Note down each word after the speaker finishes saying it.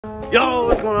Yo,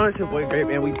 what's going on? It's your boy Grape,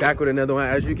 and we back with another one.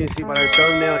 As you can see by the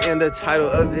thumbnail and the title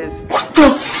of this What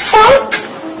the fuck?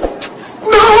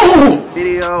 No!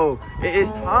 video, it is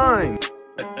time.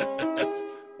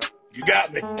 You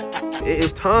got me. It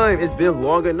is time. It's been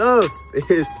long enough. It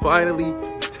is finally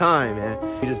time, man.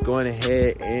 We're just going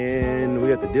ahead and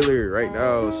we at the dealer right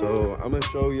now. So I'm gonna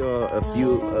show y'all a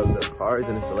few of the cars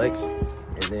and the selects,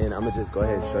 and then I'm gonna just go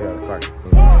ahead and show y'all the car.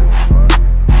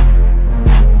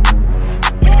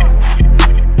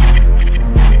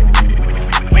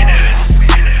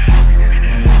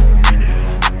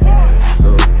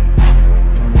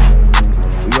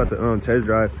 The test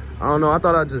drive. I don't know, I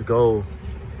thought I'd just go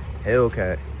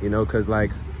Hellcat, you know, because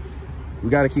like we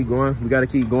gotta keep going, we gotta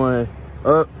keep going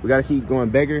up, we gotta keep going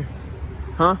bigger,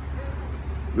 huh?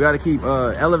 We gotta keep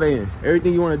elevating.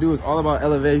 Everything you want to do is all about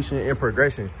elevation and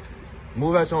progression.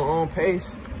 Move at your own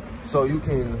pace so you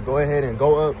can go ahead and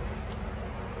go up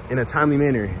in a timely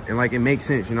manner and like it makes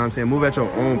sense, you know what I'm saying? Move at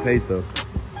your own pace though.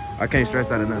 I can't stress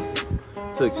that enough.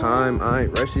 Took time, I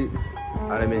ain't rush it.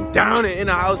 I've been down and in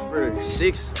the house for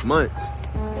 6 months,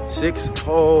 6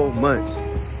 whole months,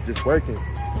 just working.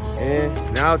 And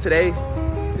now today,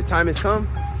 the time has come,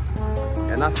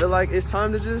 and I feel like it's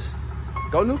time to just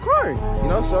go new car, you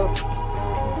know? So, I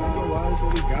don't know why that's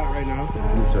what we got right now.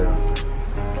 Let me show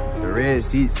you. The red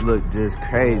seats look just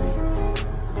crazy.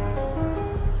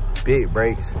 Big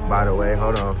brakes, by the way,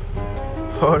 hold on.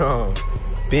 Hold on.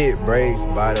 Big brakes,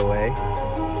 by the way.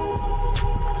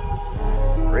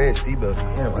 Red seatbelts.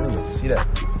 Damn, I didn't even see that.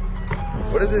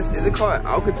 What is this? Is it called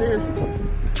Alcantara?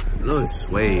 It looks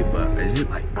suede, but is it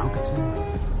like Alcantara?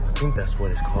 I think that's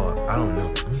what it's called. I don't know.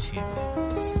 Let me see it.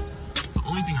 The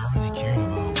only thing I really cared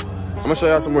about was... I'm gonna show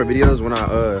y'all some more videos when I,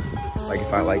 like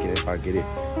if I like it, if I get it.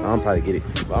 I don't probably get it.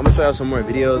 But I'm gonna show y'all some more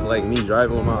videos like me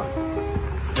driving with my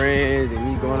friends and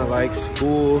me going to like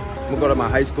school. I'm gonna go to my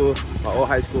high school, my old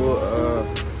high school,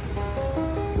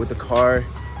 with the car.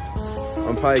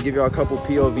 I'm probably give y'all a couple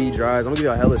POV drives. I'm gonna give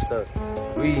y'all hella stuff.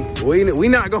 We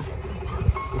not going.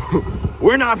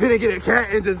 We're not gonna get a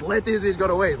cat and just let this bitch go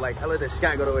to waste. Like hella the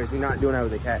scat go to waste. We not doing that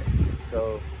with a cat.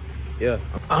 So yeah,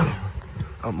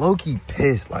 I'm low key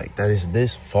pissed. Like that is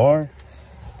this far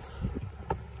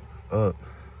up.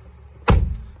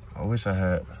 I wish I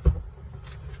had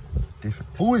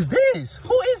different. Who is this?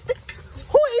 Who is this?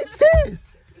 Who is this?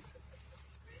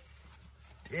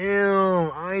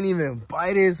 Damn, I ain't even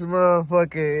buy this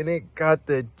motherfucker and it got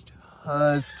the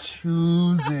just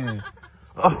choosing.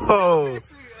 Oh,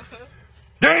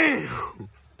 damn.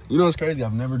 You know what's crazy?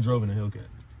 I've never driven a Hellcat.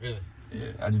 Really?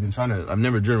 Yeah, I just been trying to, I've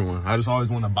never driven one. I just always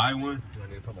want to buy one. Do I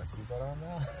need to put my seatbelt on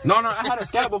now? No, I had a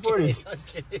Scat before this.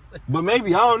 Okay. But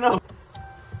maybe, I don't know.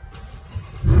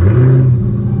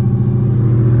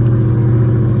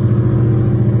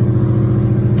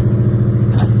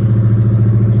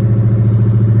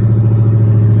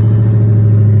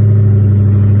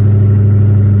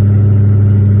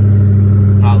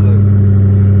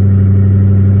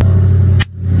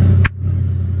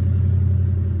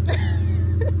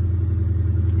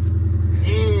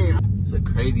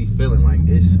 Crazy feeling, like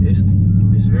it's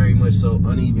very much so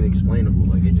uneven explainable.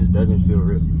 Like it just doesn't feel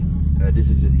real. This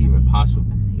is just even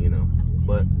possible, you know.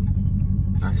 But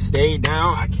I stayed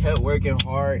down, I kept working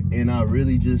hard, and I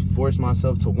really just forced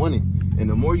myself to want it. And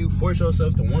the more you force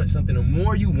yourself to want something, the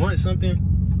more you want something,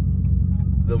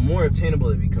 the more obtainable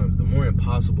it becomes, the more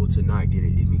impossible to not get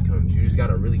it becomes. You just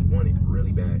gotta really want it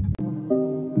really bad.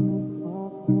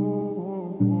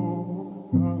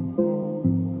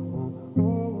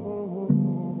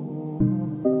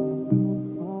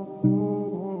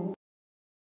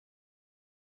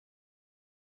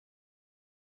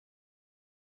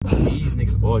 These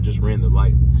niggas all just ran the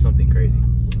light. Something crazy.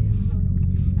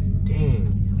 Dang.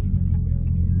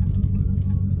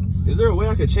 Is there a way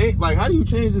I could change? Like, how do you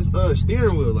change this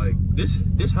steering wheel? Like, this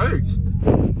hurts.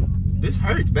 This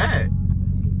hurts bad.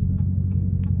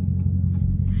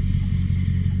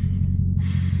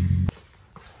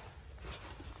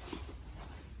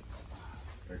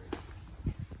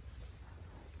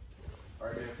 All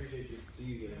right, man. Appreciate you. See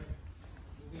you again.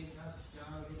 We'll be in touch,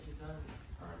 John. I'll get you done.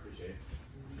 All right, appreciate it.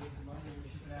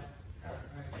 All right.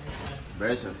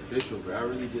 It's official, bro. I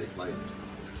really just like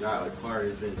got a car.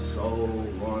 It's been so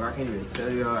long. I can't even tell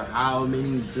you how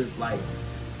many just like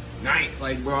nights.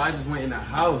 Like, bro, I just went in the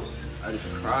house. I just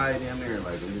cried damn near.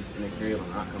 Like, I'm just in the crib. I'm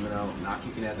not coming out. I'm not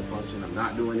kicking at the function. I'm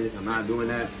not doing this. I'm not doing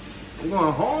that. I'm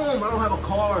going home. I don't have a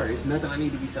car. It's nothing I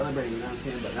need to be celebrating. You know what I'm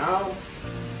saying? But now,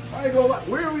 I go like,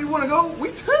 where we want to go? We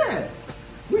to that.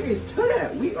 We is to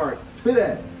that. We are to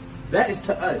that. That is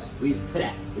to us. We is to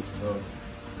that. So,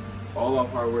 all our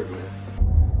hard work, man.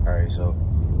 All right, so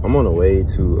I'm on the way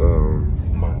to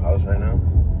my house right now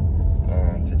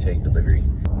to take delivery.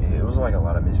 It was like a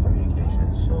lot of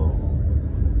miscommunication. So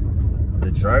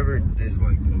the driver is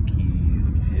like low key.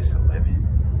 Let me see, it's 11.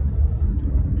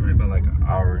 Probably about like an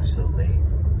hour or so late.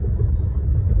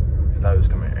 I thought he was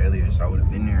coming earlier, so I would have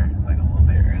been there like a little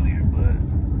bit earlier, but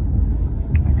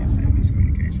I guess that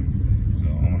miscommunication. So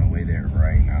I'm on the way there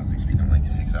right now as we speak. I'm like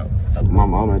 6 hours. My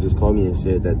mom had just called me and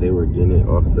said that they were getting it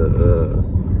off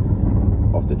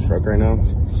the truck right now.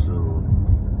 So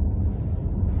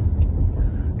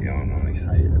yeah, I don't know, I'm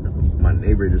excited. My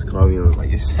neighbor just called me and was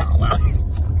like, "It sound loud."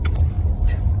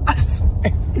 I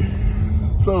swear.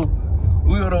 So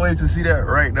we on the way to see that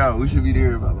right now. We should be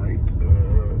there about like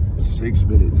 6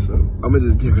 minutes. So I'm gonna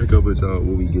just get back up with y'all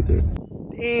when we get there.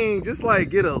 Dang, just like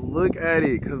get a look at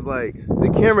it, cause like the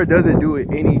camera doesn't do it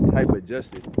any type of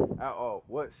justice at all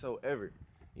whatsoever.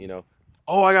 You know.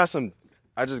 Oh, I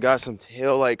just got some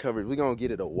tail light covers. We gonna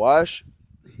get it a wash.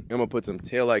 I'm gonna put some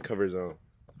tail light covers on.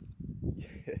 Yeah.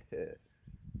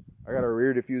 I got a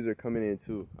rear diffuser coming in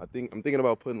too. I'm thinking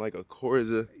about putting like a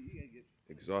Corsa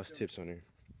exhaust tips on there.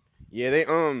 Yeah, they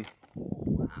wow,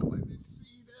 I didn't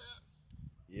see that.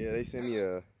 Yeah, they sent me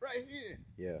a right here.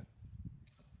 Yeah.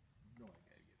 No, I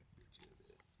gotta get a picture of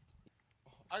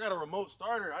that. I got a remote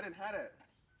starter. I didn't have that.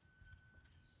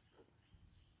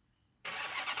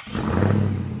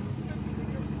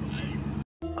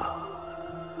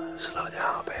 Slow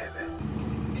down, baby.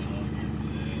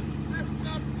 Lift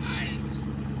up pipe.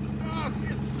 Oh,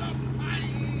 lift up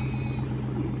pipe.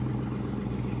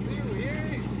 Do you hear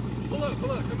it? Pull up,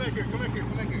 come back here, Get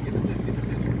the tip,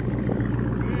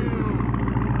 Damn.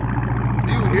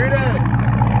 Do you hear that?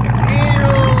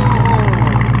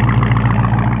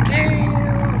 Damn.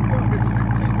 This shit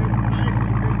taking pipe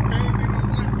and this baby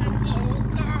was like the whole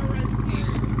car right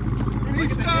there. We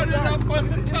started up on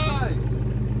the top.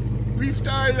 We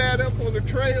started that up on the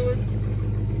trailer. I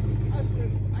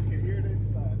said, I can hear it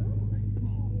inside. I was like,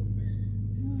 oh, man.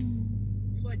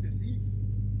 You like the seats?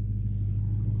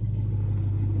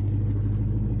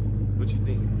 What you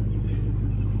think?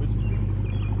 What you think?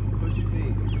 What you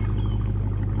think?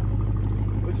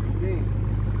 What you think?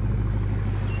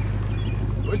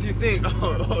 What you think?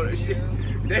 Oh, that shit.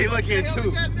 They looking too.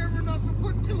 I got nerve enough to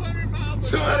put 200 miles on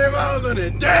 200 miles on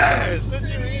the dash. What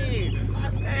you mean?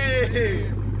 Hey.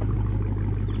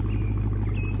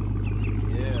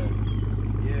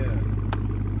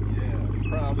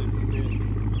 Probably be good.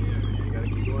 Yeah, you gotta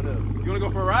keep going up. You wanna go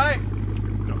for a ride?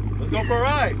 No. Let's go for a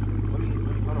ride.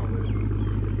 Hold on, wait.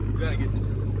 You gotta get this.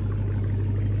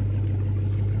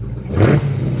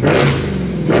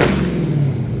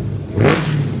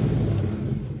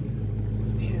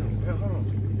 Damn, man, hold on.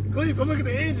 Cleve, come look at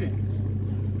the engine.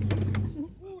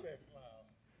 Ooh, that's loud.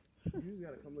 You just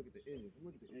gotta come look at the engine. Come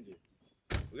look at the engine.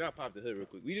 We gotta pop the hood real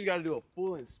quick. We just gotta do a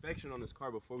full inspection on this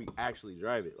car before we actually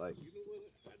drive it. Like, you know what?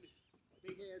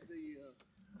 They had the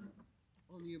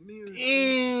on the mirrors.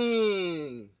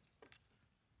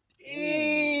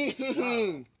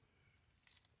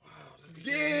 Wow,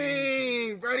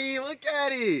 dang, buddy, look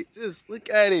at it. Just look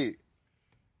at it.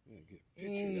 Get a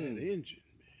picture of that engine,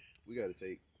 man. We gonna,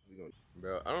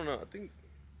 bro. I don't know. I think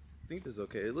this is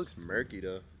okay. It looks murky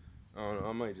though. I don't know.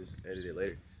 I might just edit it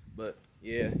later. But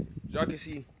yeah, y'all can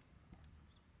see.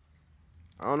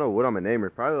 I don't know what I'm gonna name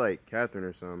her. Probably like Catherine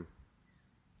or something.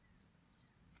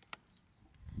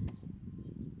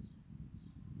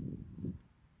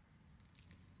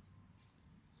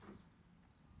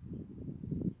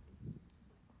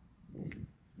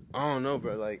 I don't know,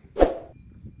 bro. Like,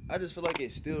 I just feel like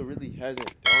it still really hasn't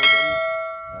dawned on me.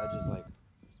 I just like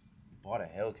bought a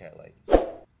Hellcat. Like,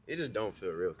 it just don't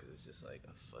feel real because it's just like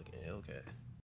a fucking Hellcat.